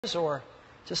or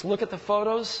just look at the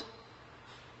photos.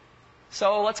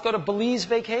 So let's go to Belize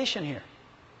Vacation here.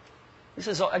 This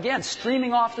is, again,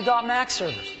 streaming off the .Mac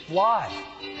servers, live.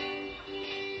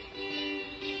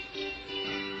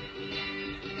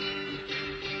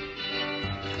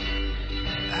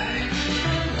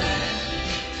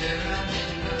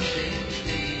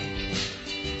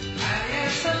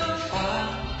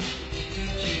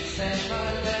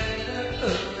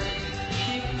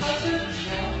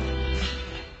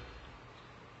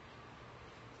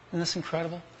 Isn't this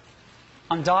incredible?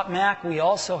 On .Mac, we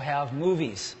also have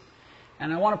movies.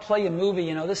 And I want to play you a movie.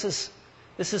 You know, this is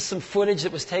some footage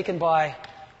that was taken by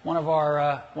one of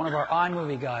our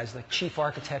iMovie guys, the chief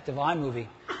architect of iMovie,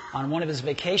 on one of his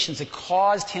vacations. It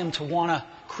caused him to want to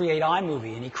create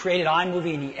iMovie. And he created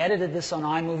iMovie, and he edited this on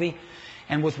iMovie,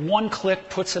 and with one click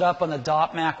puts it up on the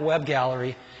 .Mac web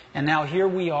gallery. And now here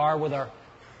we are with our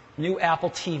new Apple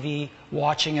TV,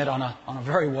 watching it on a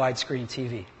very widescreen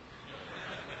TV.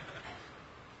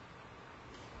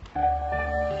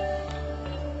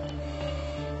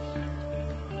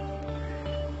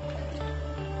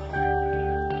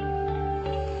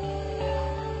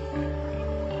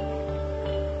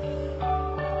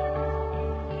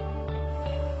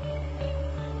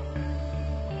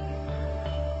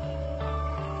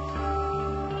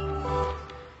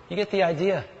 You get the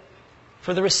idea.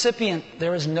 For the recipient,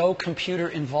 there is no computer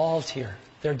involved here.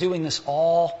 They're doing this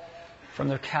all from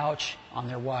their couch on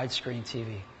their widescreen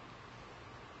TV.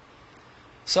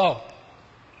 So,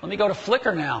 let me go to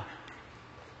Flickr now.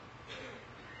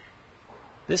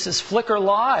 This is Flickr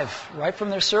Live, right from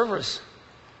their servers.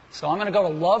 So I'm going to go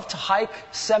to Love to Hike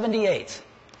 78.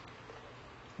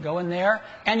 Go in there.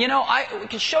 And you know, I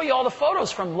can show you all the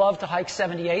photos from Love to Hike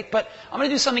 78, but I'm going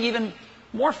to do something even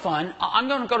more fun. I'm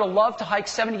going to go to Love to Hike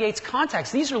 78's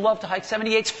contacts. These are Love to Hike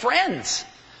 78's friends.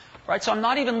 Right? So I'm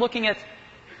not even looking at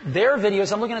their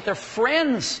videos. I'm looking at their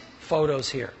friends' photos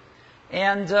here.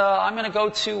 And I'm going to go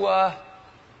to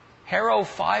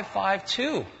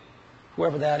Hero552,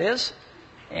 whoever that is.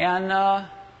 And I'm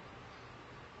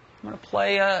going to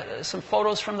play some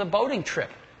photos from the boating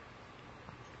trip.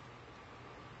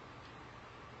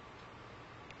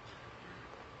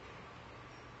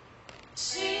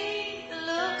 See the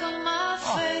look on my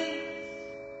face.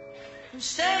 I'm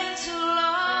staying too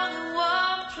long in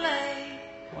one place.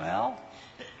 Well,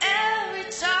 But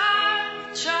every time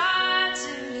I try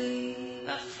to leave,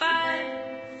 I find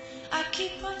I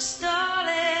keep on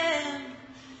stalling.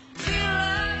 Feel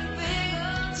like a big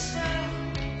old stone.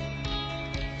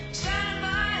 Standing by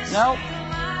a Nope. street of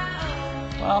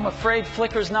my own. well, I'm afraid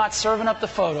Flickr's not serving up the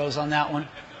photos on that one.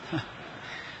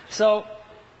 So,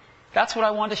 that's what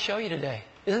I wanted to show you today.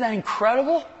 Isn't that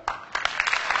incredible?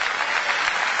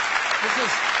 This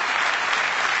is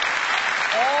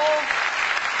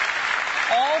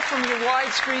all from your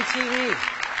widescreen TV.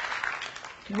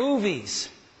 Movies.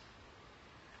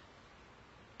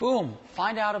 Boom.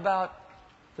 Find out about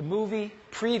the movie,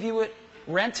 preview it,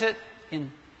 rent it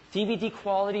in DVD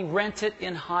quality, rent it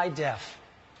in high def.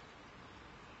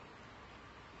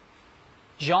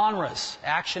 Genres,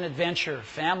 action adventure,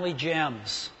 family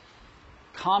gems,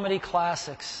 comedy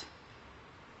classics,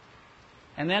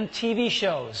 and then TV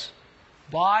shows.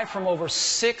 Buy from over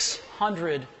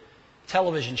 600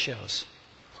 television shows.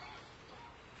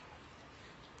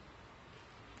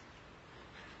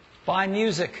 Buy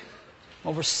music,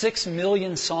 over 6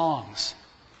 million songs.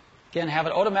 Again, have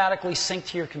it automatically synced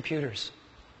to your computers.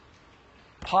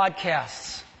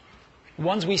 Podcasts.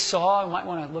 Ones we saw, you might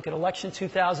want to look at Election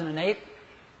 2008.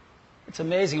 It's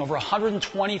amazing. Over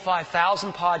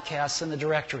 125,000 podcasts in the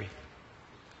directory.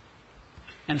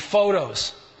 And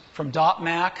photos from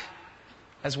 .Mac,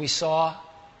 as we saw.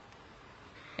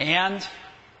 And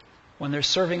when they're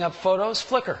serving up photos,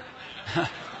 Flickr.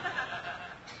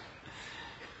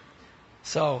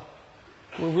 So,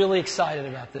 we're really excited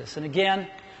about this. And again,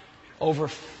 over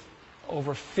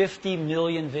 50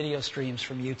 million video streams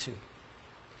from YouTube.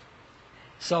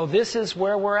 So this is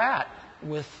where we're at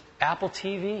with Apple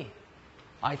TV.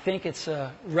 I think it's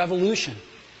a revolution.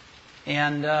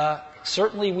 And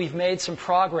certainly we've made some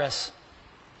progress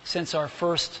since our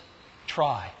first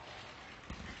try.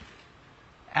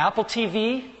 Apple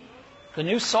TV, the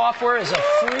new software, is a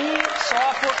free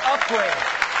software upgrade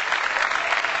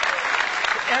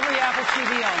to every Apple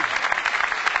TV owner.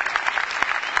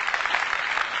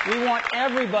 We want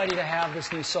everybody to have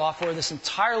this new software, this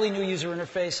entirely new user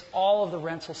interface, all of the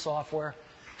rental software,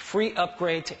 free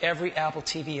upgrade to every Apple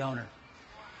TV owner.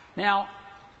 Now,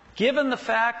 given the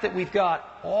fact that we've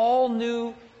got all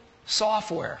new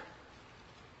software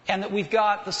and that we've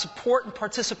got the support and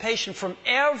participation from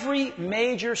every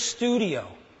major studio,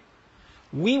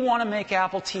 We want to make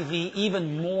Apple TV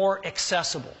even more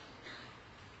accessible.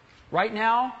 Right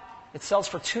now, it sells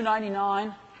for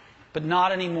 $299, but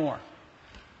not anymore.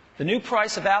 The new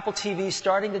price of Apple TV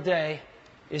starting today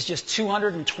is just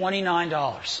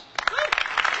 $229.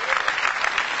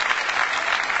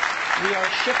 We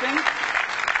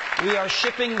are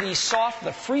shipping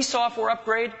the free software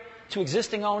upgrade to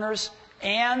existing owners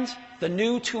and the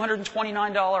new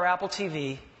 $229 Apple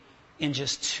TV in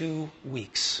just 2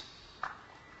 weeks.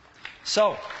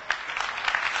 So,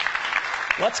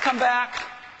 let's come back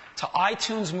to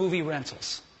iTunes movie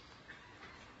rentals.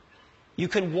 You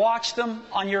can watch them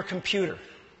on your computer.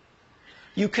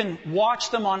 You can watch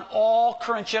them on all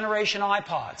current generation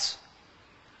iPods.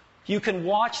 You can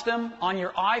watch them on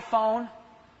your iPhone,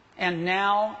 and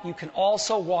now you can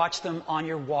also watch them on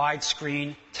your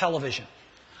widescreen television.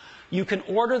 You can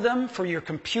order them for your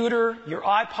computer, your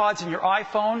iPods, and your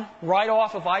iPhone right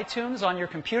off of iTunes on your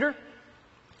computer.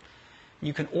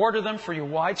 You can order them for your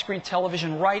widescreen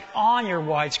television right on your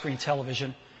widescreen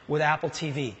television with Apple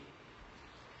TV.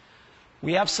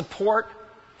 We have support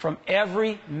from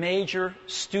every major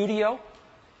studio.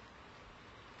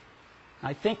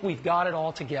 I think we've got it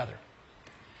all together.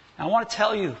 And I want to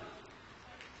tell you,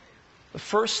 the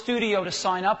first studio to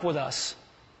sign up with us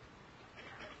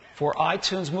for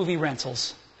iTunes movie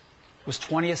rentals was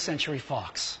 20th Century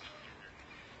Fox.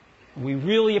 We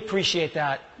really appreciate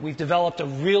that. We've developed a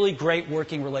really great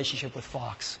working relationship with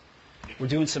Fox. We're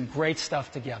doing some great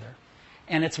stuff together.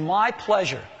 And it's my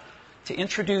pleasure to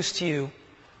introduce to you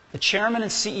the chairman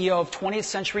and CEO of 20th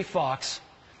Century Fox,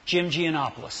 Jim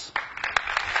Giannopoulos.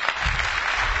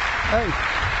 Hey.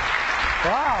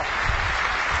 Wow.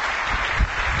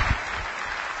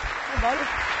 Hey, buddy.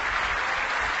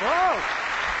 Whoa.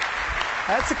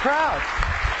 That's a crowd.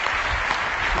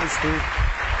 Hi, Steve.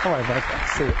 Don't worry about that.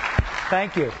 See you.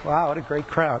 Thank you. Wow, what a great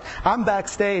crowd. I'm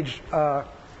backstage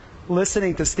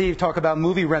listening to Steve talk about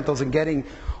movie rentals and getting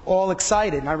all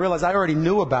excited. And I realized I already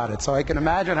knew about it, so I can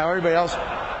imagine how everybody else,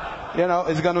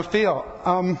 is going to feel.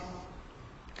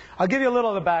 I'll give you a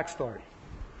little of the backstory.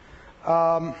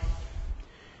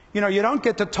 You don't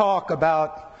get to talk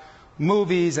about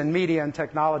movies and media and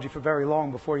technology for very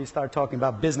long before you start talking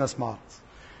about business models.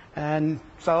 And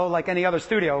so, like any other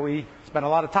studio, we spend a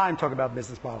lot of time talking about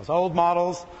business models. Old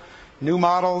models, new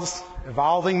models,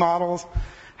 evolving models,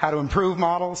 how to improve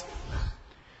models.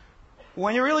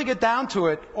 When you really get down to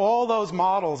it, all those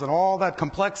models and all that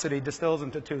complexity distills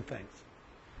into two things.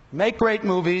 Make great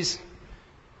movies,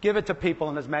 give it to people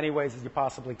in as many ways as you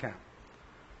possibly can.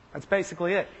 That's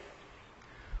basically it.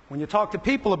 When you talk to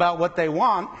people about what they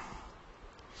want,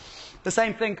 the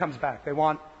same thing comes back. They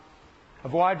want a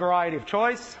wide variety of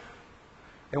choice.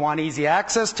 They want easy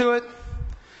access to it.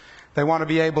 They want to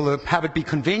be able to have it be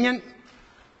convenient.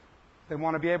 They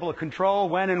want to be able to control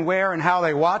when and where and how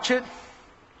they watch it.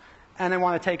 And they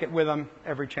want to take it with them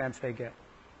every chance they get.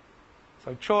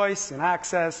 So choice and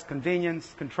access,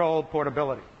 convenience, control,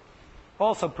 portability.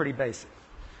 Also pretty basic.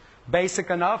 Basic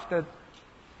enough that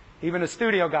even a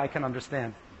studio guy can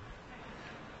understand.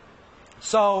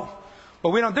 So, but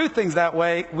we don't do things that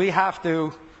way. We have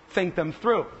to think them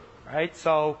through, right?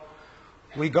 So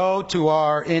we go to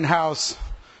our in-house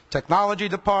technology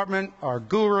department, our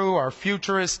guru, our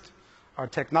futurist, our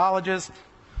technologist,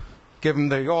 give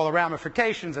them all the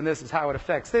ramifications, and this is how it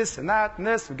affects this and that and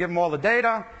this. We give them all the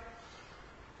data,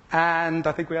 and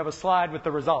I think we have a slide with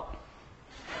the result.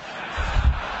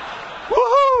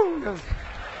 Woohoo!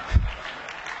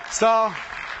 So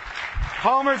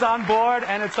Homer's on board,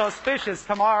 and it's auspicious.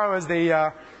 Tomorrow is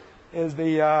the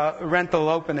rental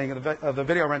opening of the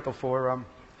video rental for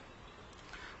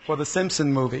the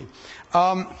Simpson movie.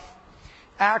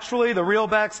 Actually, the real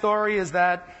backstory is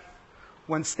that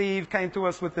when Steve came to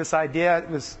us with this idea, it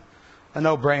was a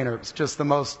no-brainer. It was just the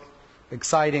most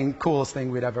exciting, coolest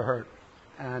thing we'd ever heard.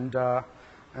 And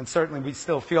certainly we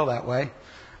still feel that way.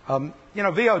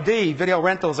 VOD, video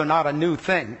rentals, are not a new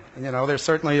thing. They're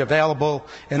certainly available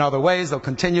in other ways. They'll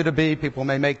continue to be. People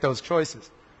may make those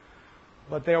choices.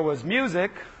 But there was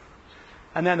music,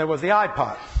 and then there was the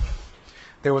iPod.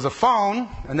 There was a phone,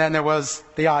 and then there was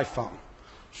the iPhone.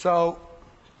 So,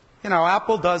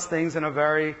 Apple does things in a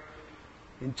very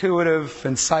intuitive,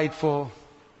 insightful,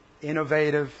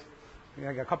 innovative.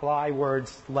 I got a couple of I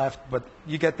words left, but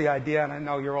you get the idea, and I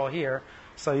know you're all here,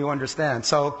 so you understand.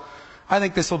 So I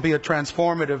think this will be a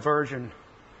transformative version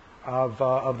of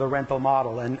the rental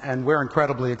model, and we're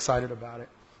incredibly excited about it.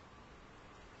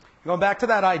 Going back to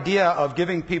that idea of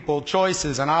giving people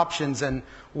choices and options and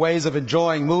ways of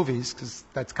enjoying movies, because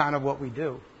that's kind of what we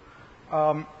do.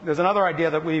 There's another idea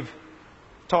that we've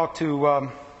talked to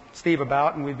Steve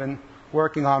about, and we've been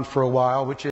working on for a while, which